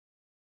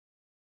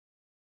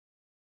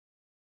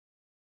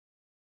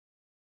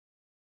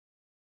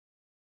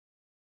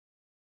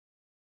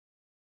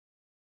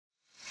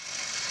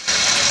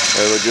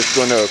We're just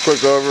going to a quick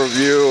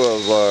overview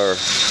of our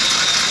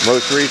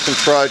most recent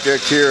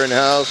project here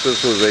in-house.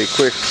 This was a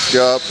quick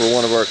job for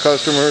one of our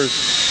customers.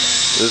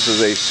 This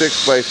is a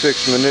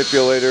 6x6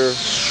 manipulator,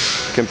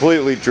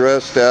 completely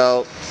dressed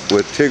out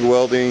with TIG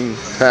welding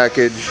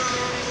package.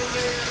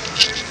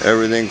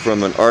 Everything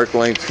from an arc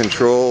length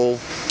control,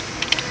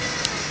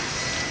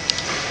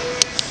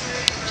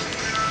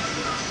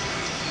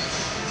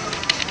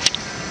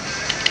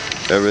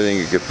 everything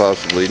you could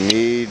possibly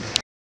need.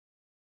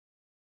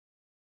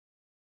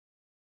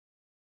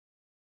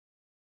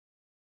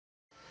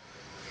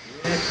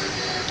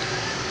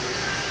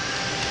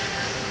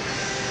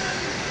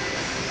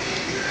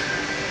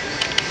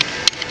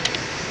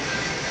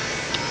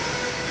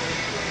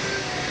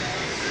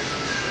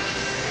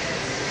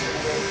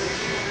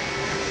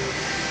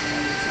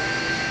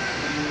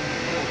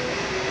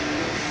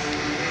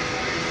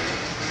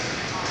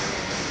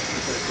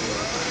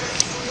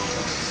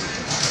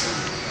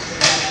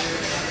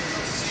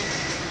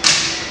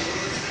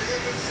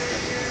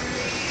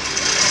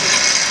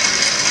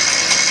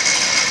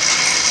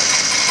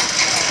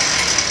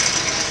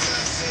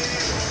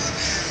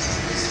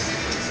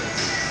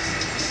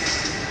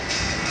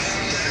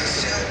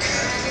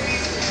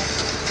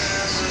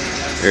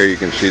 Here you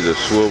can see the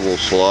swivel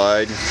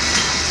slide.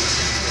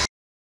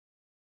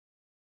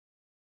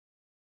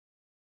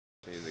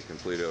 See the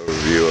complete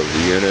overview of the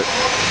unit.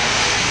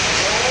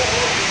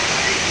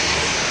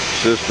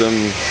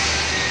 System.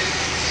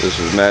 This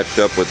is matched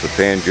up with the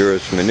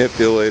Panjuris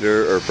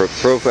manipulator, or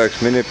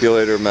Profex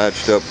manipulator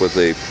matched up with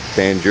a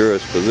Panjuris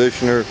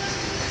positioner.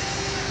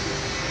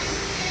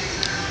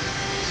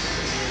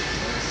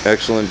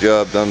 Excellent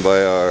job done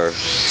by our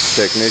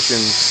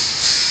technicians.